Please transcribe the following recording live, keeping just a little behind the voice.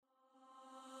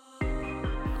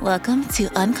Welcome to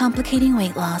Uncomplicating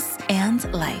Weight Loss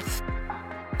and Life.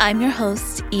 I'm your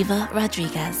host, Eva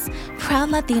Rodriguez,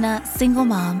 proud Latina, single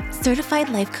mom, certified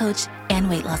life coach, and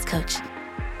weight loss coach.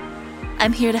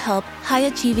 I'm here to help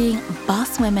high-achieving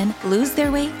boss women lose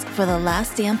their weight for the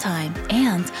last damn time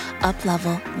and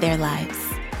up-level their lives.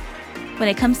 When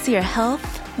it comes to your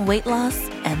health, weight loss,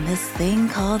 and this thing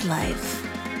called life,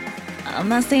 I'm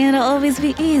not saying it'll always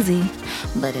be easy,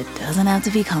 but it doesn't have to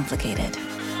be complicated.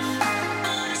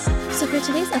 So for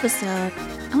today's episode,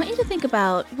 I want you to think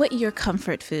about what your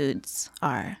comfort foods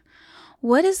are.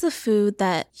 What is the food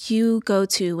that you go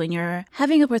to when you're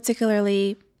having a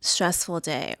particularly stressful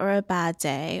day or a bad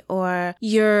day, or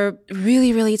you're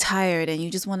really, really tired and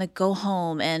you just want to go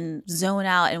home and zone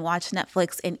out and watch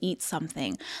Netflix and eat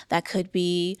something? That could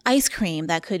be ice cream,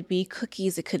 that could be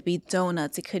cookies, it could be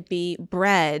donuts, it could be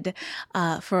bread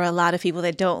for a lot of people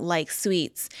that don't like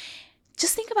sweets.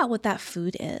 Just think about what that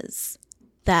food is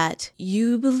that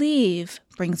you believe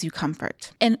brings you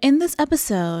comfort. And in this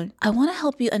episode, I want to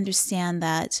help you understand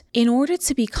that in order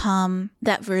to become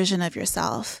that version of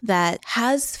yourself that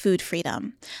has food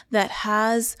freedom, that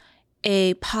has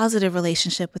a positive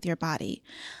relationship with your body,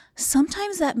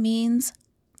 sometimes that means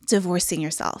divorcing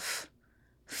yourself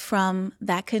from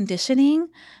that conditioning,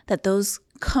 that those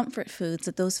comfort foods,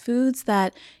 that those foods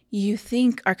that you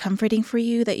think are comforting for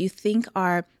you, that you think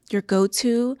are your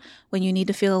go-to when you need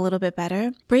to feel a little bit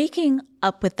better, breaking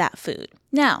up with that food.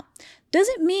 Now,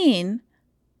 doesn't mean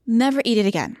never eat it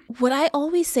again. What I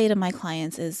always say to my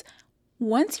clients is,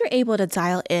 once you're able to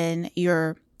dial in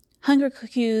your hunger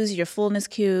cues, your fullness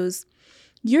cues,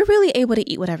 you're really able to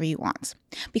eat whatever you want,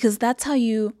 because that's how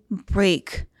you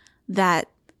break that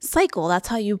cycle. That's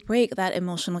how you break that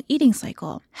emotional eating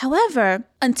cycle. However,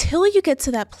 until you get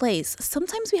to that place,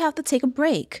 sometimes we have to take a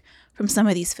break from some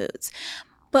of these foods.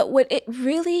 But what it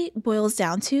really boils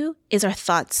down to is our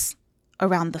thoughts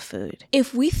around the food.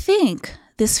 If we think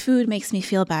this food makes me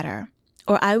feel better,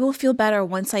 or I will feel better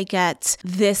once I get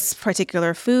this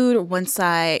particular food, or once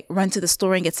I run to the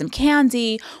store and get some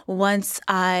candy, even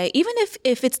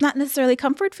if it's not necessarily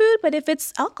comfort food, but if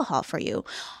it's alcohol for you,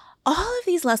 all of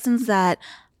these lessons that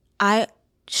I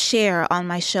share on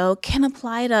my show can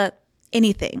apply to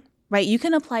anything, right? You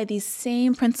can apply these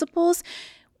same principles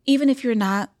even if you're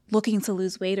not looking to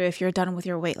lose weight, or if you're done with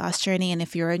your weight loss journey and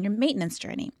if you're in your maintenance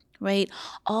journey, right?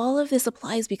 All of this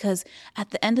applies because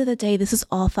at the end of the day, this is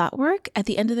all thought work. At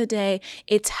the end of the day,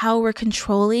 it's how we're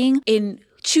controlling in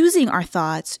choosing our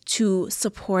thoughts to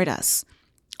support us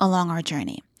along our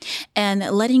journey, and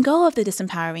letting go of the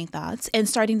disempowering thoughts and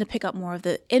starting to pick up more of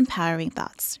the empowering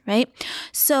thoughts, right?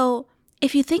 So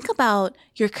if you think about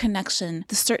your connection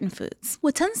to certain foods,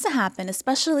 what tends to happen,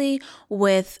 especially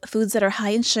with foods that are high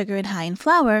in sugar and high in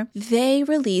flour, they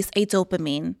release a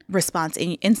dopamine response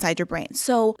inside your brain.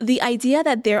 So the idea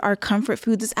that there are comfort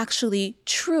foods is actually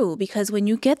true, because when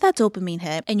you get that dopamine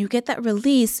hit and you get that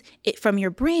release from your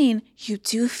brain, you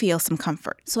do feel some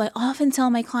comfort. So I often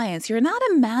tell my clients, you're not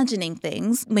imagining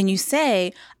things when you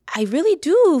say, I really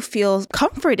do feel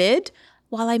comforted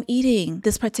while I'm eating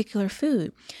this particular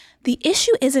food. The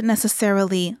issue isn't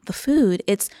necessarily the food,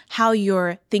 it's how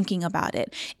you're thinking about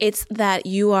it. It's that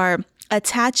you are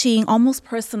attaching, almost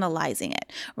personalizing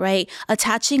it, right?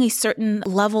 Attaching a certain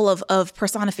level of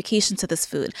personification to this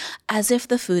food, as if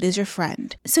the food is your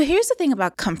friend. So here's the thing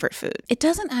about comfort food. It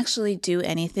doesn't actually do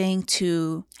anything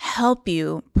to help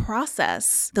you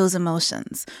process those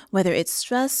emotions, whether it's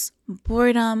stress,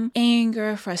 boredom,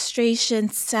 anger, frustration,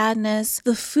 sadness.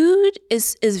 The food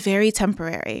is very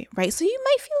temporary, right? So you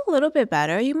might feel a little bit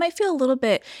better. You might feel a little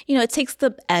bit, it takes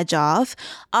the edge off.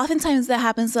 Oftentimes that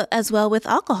happens as well with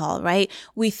alcohol, right?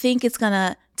 We think it's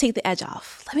gonna take the edge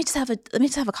off. Let me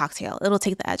just have a cocktail. It'll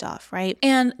take the edge off, right?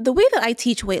 And the way that I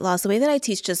teach weight loss, the way that I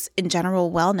teach just in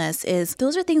general wellness, is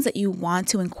those are things that you want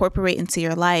to incorporate into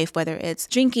your life, whether it's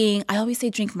drinking. I always say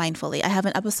drink mindfully. I have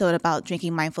an episode about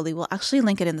drinking mindfully. We'll actually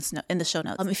link it in the show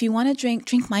notes. If you want to drink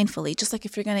mindfully, just like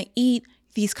if you're going to eat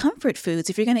these comfort foods,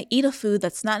 if you're going to eat a food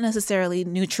that's not necessarily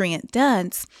nutrient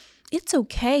dense, it's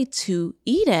okay to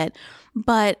eat it,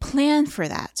 but plan for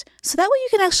that. So that way you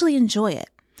can actually enjoy it.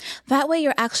 That way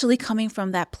you're actually coming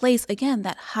from that place, again,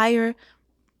 that higher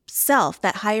self,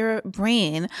 that higher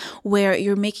brain, where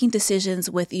you're making decisions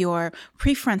with your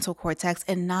prefrontal cortex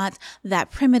and not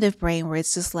that primitive brain where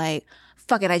it's just like,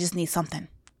 fuck it, I just need something,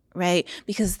 right?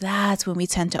 Because that's when we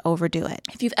tend to overdo it.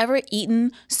 If you've ever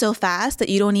eaten so fast that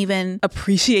you don't even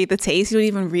appreciate the taste, you don't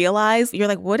even realize, you're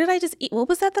like, what did I just eat? What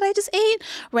was that I just ate?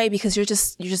 Right? Because you're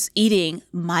just eating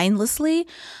mindlessly.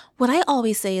 What I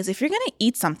always say is, if you're going to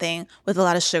eat something with a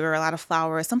lot of sugar, a lot of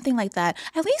flour, or something like that,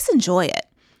 at least enjoy it.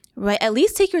 right? At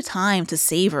least take your time to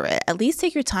savor it. At least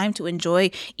take your time to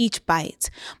enjoy each bite.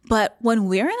 But when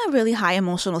we're in a really high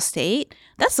emotional state,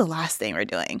 that's the last thing we're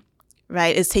doing,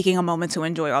 right? Is taking a moment to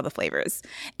enjoy all the flavors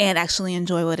and actually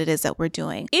enjoy what it is that we're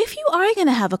doing. If you are going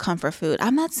to have a comfort food,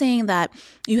 I'm not saying that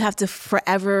you have to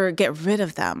forever get rid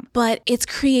of them, but it's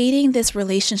creating this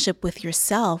relationship with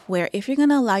yourself where if you're going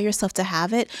to allow yourself to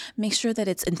have it, make sure that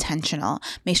it's intentional.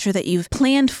 Make sure that you've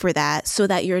planned for that so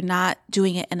that you're not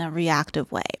doing it in a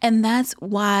reactive way. And that's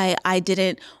why I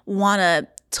didn't want to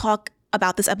talk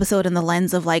about this episode in the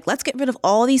lens of like, let's get rid of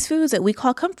all these foods that we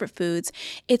call comfort foods.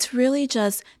 It's really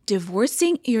just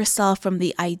divorcing yourself from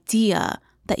the idea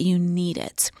that you need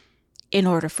it in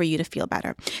order for you to feel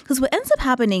better. Because what ends up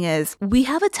happening is we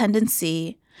have a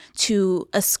tendency to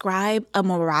ascribe a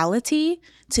morality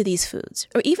to these foods,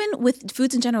 or even with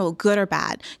foods in general, good or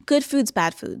bad. Good foods,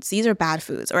 bad foods. These are bad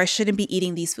foods, or I shouldn't be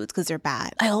eating these foods because they're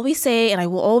bad. I always say, and I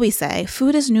will always say,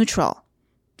 food is neutral.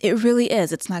 It really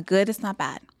is. It's not good. It's not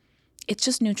bad. It's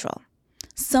just neutral.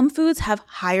 Some foods have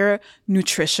higher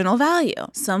nutritional value.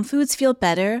 Some foods feel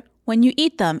better when you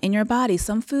eat them in your body.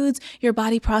 Some foods your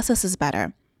body processes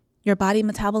better. Your body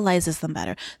metabolizes them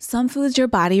better. Some foods your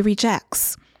body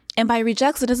rejects. And by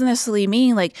rejects, it doesn't necessarily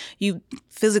mean like you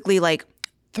physically like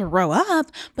throw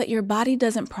up, but your body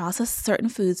doesn't process certain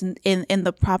foods in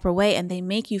the proper way, and they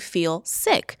make you feel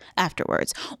sick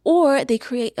afterwards, or they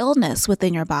create illness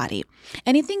within your body.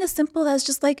 Anything as simple as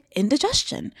just like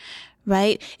indigestion,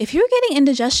 right? If you're getting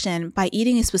indigestion by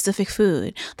eating a specific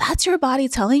food, that's your body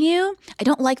telling you, I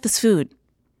don't like this food.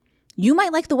 You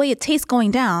might like the way it tastes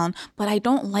going down, but I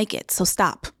don't like it, so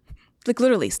stop. Like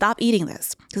literally, stop eating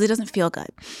this because it doesn't feel good.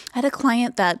 I had a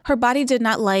client that her body did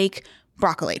not like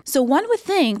broccoli. So one would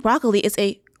think broccoli is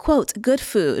a, quote, good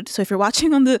food. So if you're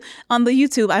watching on the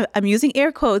YouTube, I'm using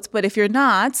air quotes, but if you're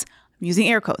not, I'm using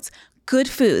air quotes. Good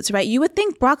foods, right? You would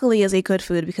think broccoli is a good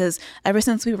food because ever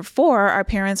since we were 4, our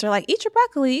parents are like, eat your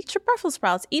broccoli, eat your Brussels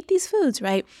sprouts, eat these foods,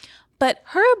 right? But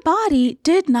her body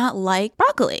did not like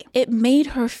broccoli. It made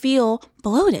her feel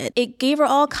bloated. It gave her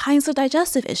all kinds of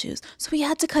digestive issues. So we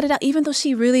had to cut it out, even though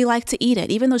she really liked to eat it,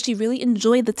 even though she really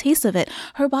enjoyed the taste of it.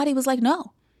 Her body was like,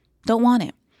 no, don't want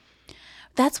it.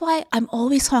 That's why I'm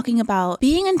always talking about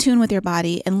being in tune with your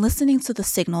body and listening to the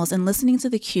signals and listening to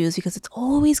the cues, because it's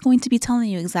always going to be telling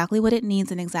you exactly what it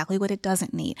needs and exactly what it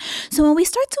doesn't need. So when we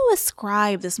start to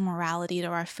ascribe this morality to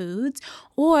our foods,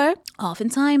 or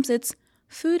oftentimes it's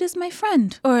food is my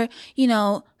friend, or, you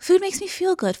know, food makes me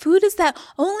feel good. Food is that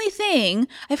only thing,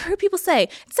 I've heard people say,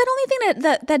 it's that only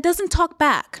thing that doesn't talk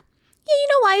back. Yeah, you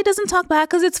know why it doesn't talk back?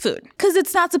 Because it's food. Because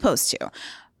it's not supposed to.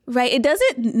 Right? It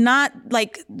doesn't not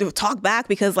like talk back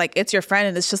because like it's your friend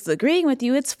and it's just agreeing with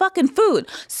you. It's fucking food.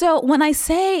 So when I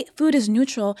say food is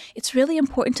neutral, it's really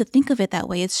important to think of it that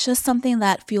way. It's just something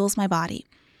that fuels my body.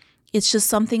 It's just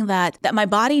something that my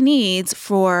body needs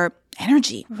for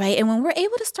energy, right? And when we're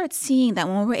able to start seeing that,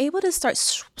 when we're able to start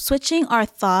switching our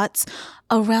thoughts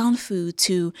around food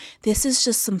to this is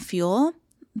just some fuel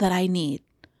that I need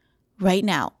right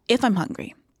now if I'm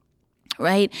hungry.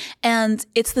 Right? And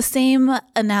it's the same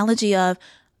analogy of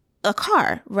a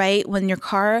car, right? When your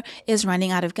car is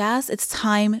running out of gas, it's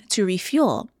time to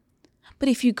refuel. But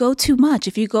if you go too much,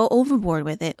 if you go overboard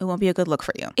with it, it won't be a good look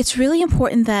for you. It's really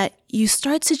important that you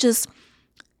start to just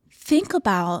think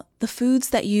about the foods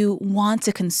that you want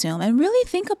to consume and really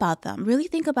think about them. Really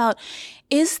think about,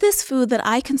 is this food that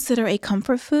I consider a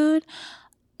comfort food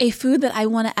a food that I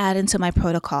want to add into my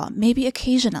protocol, maybe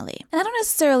occasionally? And I don't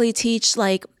necessarily teach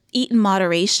like eat in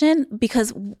moderation,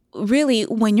 because really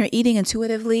when you're eating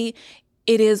intuitively,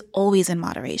 it is always in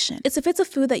moderation. It's if it's a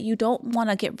food that you don't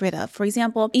want to get rid of. For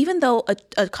example, even though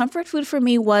a comfort food for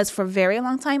me was for a very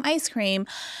long time ice cream,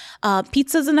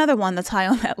 pizza is another one that's high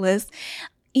on that list.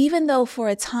 Even though for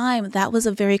a time that was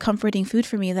a very comforting food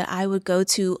for me that I would go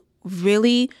to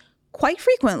really quite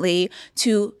frequently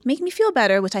to make me feel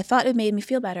better, which I thought it made me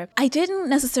feel better. I didn't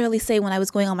necessarily say when I was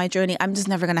going on my journey, I'm just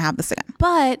never going to have this again.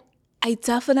 But I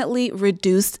definitely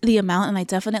reduced the amount, and I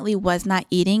definitely was not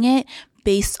eating it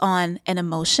based on an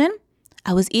emotion.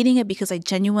 I was eating it because I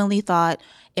genuinely thought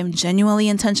and genuinely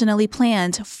intentionally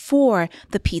planned for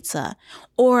the pizza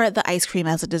or the ice cream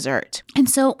as a dessert. And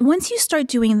so once you start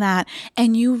doing that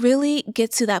and you really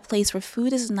get to that place where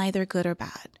food is neither good or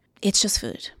bad, it's just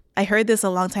food. I heard this a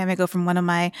long time ago from one of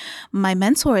my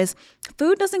mentors.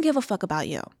 Food doesn't give a fuck about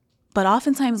you, but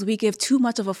oftentimes we give too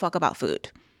much of a fuck about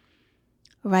food.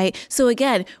 Right? So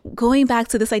again, going back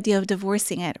to this idea of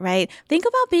divorcing it, right? Think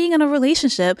about being in a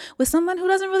relationship with someone who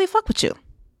doesn't really fuck with you.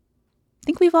 I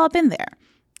think we've all been there,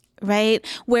 right?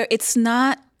 Where it's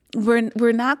not,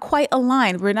 we're not quite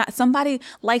aligned. We're not, somebody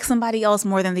likes somebody else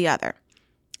more than the other.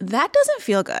 That doesn't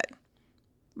feel good,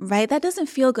 right? That doesn't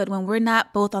feel good when we're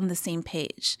not both on the same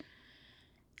page.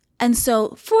 And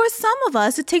so for some of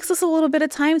us, it takes us a little bit of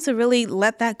time to really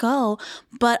let that go.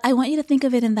 But I want you to think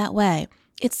of it in that way.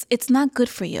 It's not good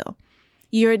for you.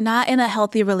 You're not in a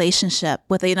healthy relationship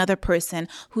with another person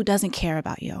who doesn't care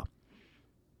about you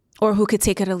or who could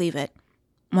take it or leave it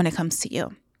when it comes to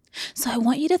you. So I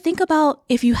want you to think about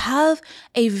if you have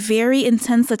a very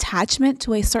intense attachment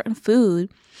to a certain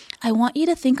food, I want you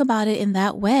to think about it in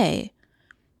that way,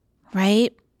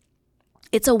 right?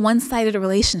 It's a one-sided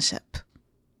relationship.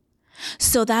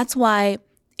 So that's why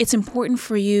it's important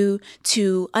for you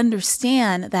to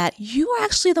understand that you are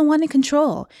actually the one in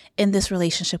control in this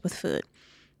relationship with food.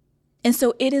 And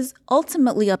so it is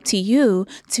ultimately up to you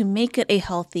to make it a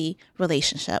healthy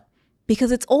relationship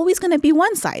because it's always going to be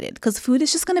one-sided because food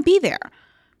is just going to be there.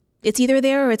 It's either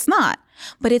there or it's not,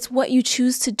 but it's what you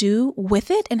choose to do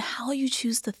with it and how you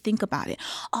choose to think about it.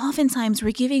 Oftentimes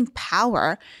we're giving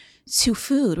power to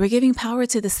food. We're giving power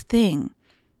to this thing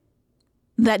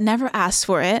that never asked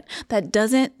for it, that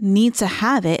doesn't need to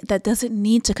have it, that doesn't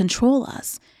need to control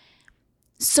us.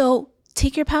 So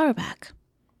take your power back.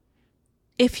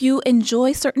 If you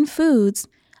enjoy certain foods,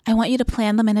 I want you to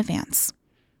plan them in advance.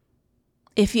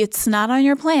 If it's not on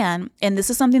your plan, and this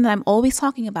is something that I'm always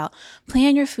talking about,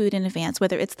 plan your food in advance,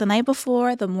 whether it's the night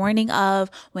before, the morning of,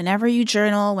 whenever you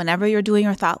journal, whenever you're doing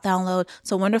your thought download.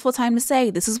 It's a wonderful time to say,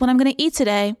 this is what I'm going to eat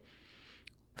today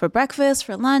for breakfast,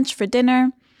 for lunch, for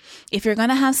dinner. If you're going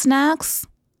to have snacks,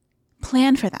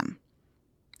 plan for them,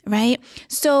 right?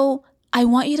 So I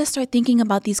want you to start thinking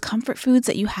about these comfort foods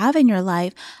that you have in your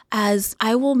life as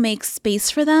I will make space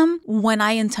for them when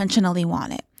I intentionally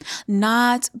want it.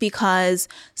 Not because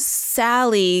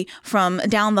Sally from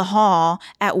down the hall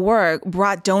at work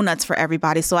brought donuts for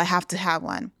everybody, so I have to have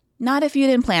one. Not if you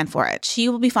didn't plan for it. She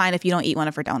will be fine if you don't eat one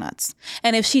of her donuts.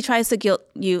 And if she tries to guilt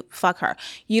you, fuck her.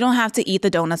 You don't have to eat the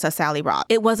donuts that Sally brought.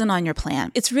 It wasn't on your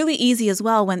plan. It's really easy as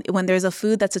well when there's a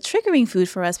food that's a triggering food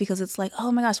for us because it's like,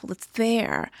 oh my gosh, well, it's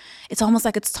there. It's almost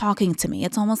like it's talking to me.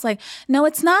 It's almost like, no,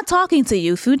 it's not talking to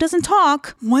you. Food doesn't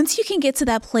talk. Once you can get to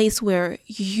that place where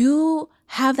you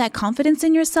have that confidence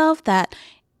in yourself that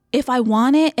if I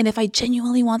want it and if I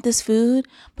genuinely want this food,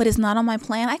 but it's not on my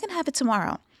plan, I can have it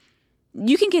tomorrow.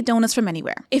 You can get donuts from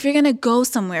anywhere. If you're going to go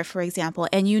somewhere, for example,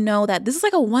 and you know that this is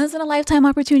like a once in a lifetime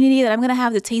opportunity that I'm going to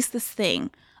have to taste this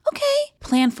thing, okay,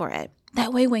 plan for it.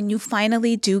 That way, when you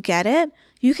finally do get it,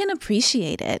 you can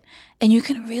appreciate it and you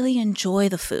can really enjoy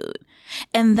the food.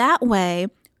 And that way,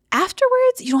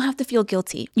 afterwards, you don't have to feel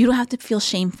guilty. You don't have to feel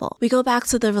shameful. We go back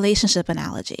to the relationship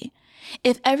analogy.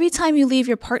 If every time you leave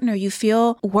your partner, you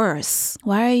feel worse,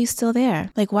 why are you still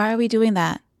there? Like, why are we doing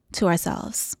that to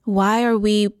ourselves? Why are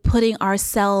we putting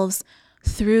ourselves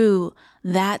through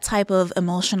that type of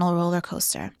emotional roller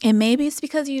coaster? And maybe it's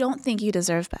because you don't think you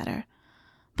deserve better.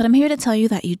 But I'm here to tell you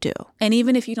that you do. And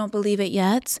even if you don't believe it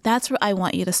yet, that's where I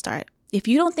want you to start. If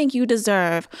you don't think you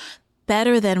deserve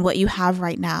better than what you have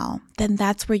right now, then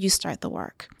that's where you start the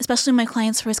work. Especially when my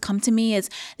clients first come to me,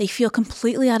 they feel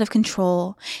completely out of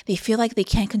control. They feel like they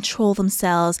can't control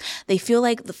themselves. They feel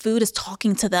like the food is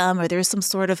talking to them or there's some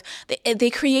sort of, they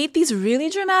create these really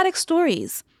dramatic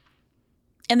stories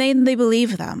and then they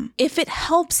believe them. If it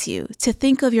helps you to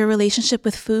think of your relationship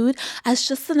with food as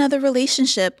just another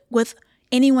relationship with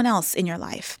anyone else in your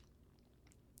life,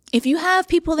 if you have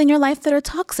people in your life that are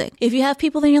toxic, if you have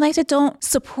people in your life that don't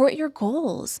support your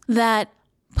goals, that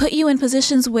put you in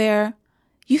positions where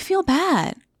you feel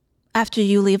bad after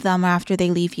you leave them or after they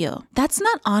leave you, that's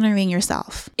not honoring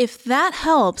yourself. If that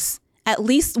helps at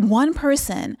least one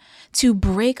person to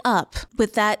break up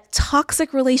with that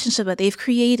toxic relationship that they've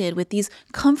created with these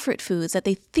comfort foods that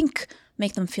they think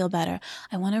make them feel better,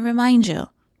 I want to remind you,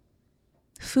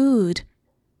 food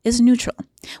is neutral,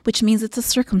 which means it's a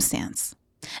circumstance.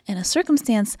 And a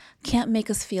circumstance can't make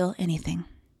us feel anything.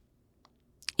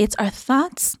 It's our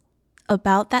thoughts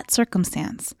about that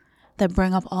circumstance that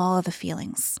bring up all of the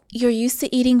feelings. You're used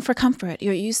to eating for comfort.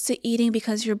 You're used to eating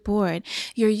because you're bored.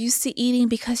 You're used to eating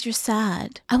because you're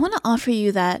sad. I want to offer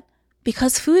you that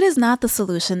because food is not the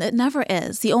solution. It never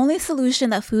is. The only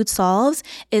solution that food solves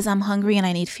is I'm hungry and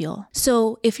I need fuel.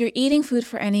 So if you're eating food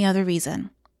for any other reason,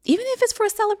 even if it's for a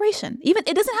celebration, even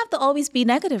it doesn't have to always be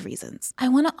negative reasons. I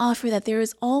want to offer that there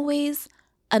is always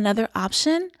another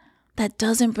option that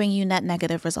doesn't bring you net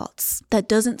negative results, that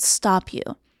doesn't stop you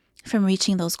from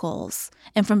reaching those goals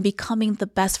and from becoming the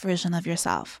best version of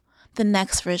yourself, the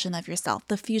next version of yourself,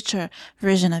 the future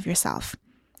version of yourself.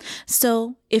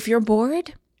 So if you're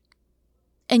bored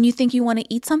and you think you want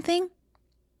to eat something,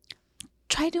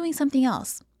 try doing something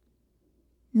else.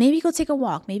 Maybe go take a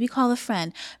walk. Maybe call a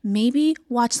friend. Maybe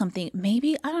watch something.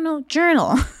 Maybe,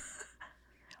 journal,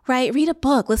 right? Read a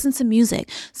book, listen to music,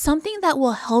 something that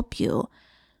will help you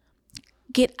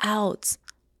get out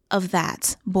of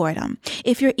that boredom.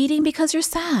 If you're eating because you're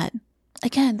sad,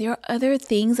 again, there are other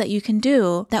things that you can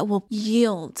do that will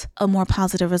yield a more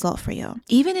positive result for you,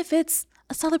 even if it's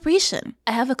a celebration.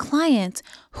 I have a client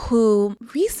who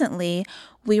recently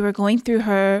we were going through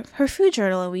her food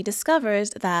journal and we discovered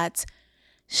that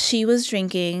she was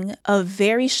drinking a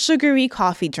very sugary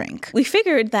coffee drink. We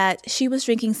figured that she was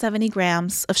drinking 70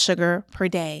 grams of sugar per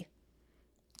day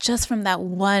just from that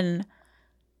one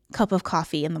cup of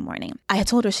coffee in the morning. I had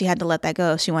told her she had to let that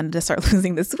go if she wanted to start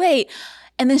losing this weight.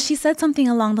 And then she said something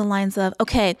along the lines of,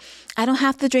 okay, I don't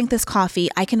have to drink this coffee.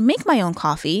 I can make my own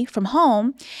coffee from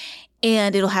home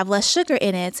and it'll have less sugar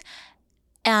in it.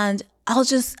 And I'll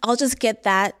just get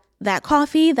that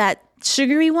coffee, that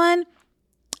sugary one,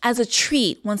 as a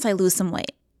treat once I lose some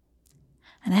weight.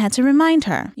 And I had to remind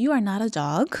her, you are not a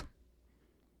dog,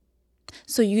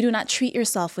 so you do not treat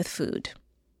yourself with food.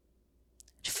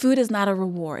 Food is not a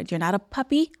reward. You're not a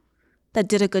puppy that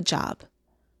did a good job.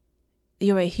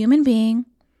 You're a human being.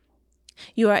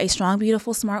 You are a strong,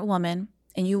 beautiful, smart woman,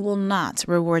 and you will not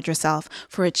reward yourself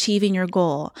for achieving your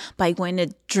goal by going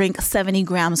to drink 70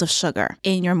 grams of sugar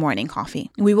in your morning coffee.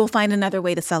 We will find another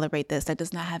way to celebrate this that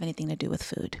does not have anything to do with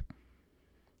food.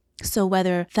 So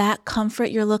whether that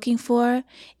comfort you're looking for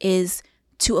is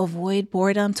to avoid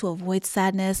boredom, to avoid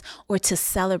sadness, or to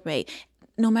celebrate,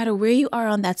 no matter where you are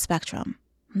on that spectrum,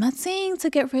 I'm not saying to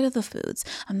get rid of the foods.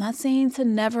 I'm not saying to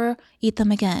never eat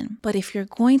them again. But if you're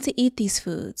going to eat these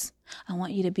foods, I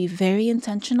want you to be very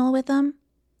intentional with them.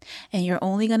 And you're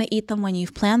only going to eat them when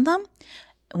you've planned them,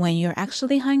 when you're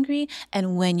actually hungry,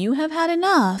 and when you have had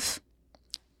enough,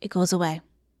 it goes away.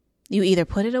 You either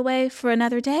put it away for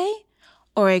another day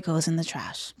or it goes in the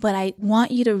trash. But I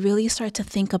want you to really start to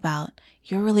think about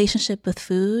your relationship with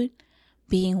food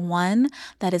being one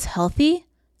that is healthy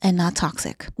and not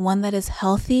toxic, one that is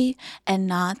healthy and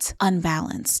not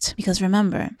unbalanced. Because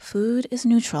remember, food is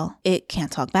neutral. It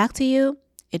can't talk back to you.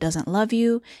 It doesn't love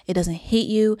you. It doesn't hate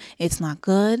you. It's not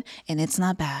good and it's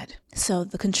not bad. So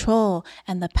the control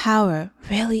and the power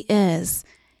really is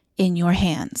in your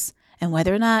hands. And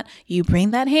whether or not you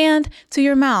bring that hand to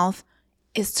your mouth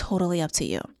is totally up to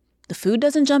you. The food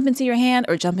doesn't jump into your hand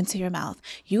or jump into your mouth.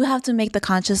 You have to make the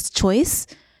conscious choice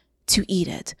to eat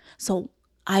it. So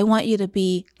I want you to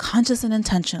be conscious and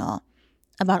intentional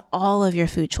about all of your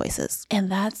food choices. And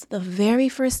that's the very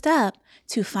first step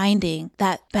to finding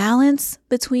that balance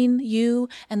between you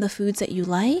and the foods that you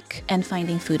like and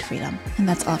finding food freedom. And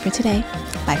that's all for today.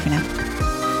 Bye for now.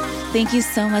 Thank you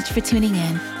so much for tuning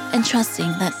in and trusting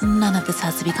that none of this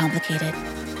has to be complicated.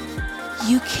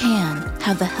 You can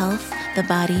have the health, the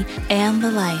body, and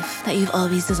the life that you've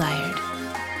always desired.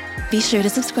 Be sure to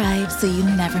subscribe so you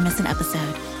never miss an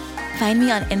episode. Find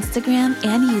me on Instagram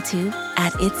and YouTube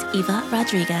at It's Eva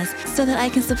Rodriguez so that I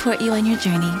can support you on your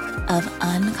journey of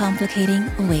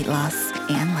uncomplicating weight loss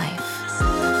and life.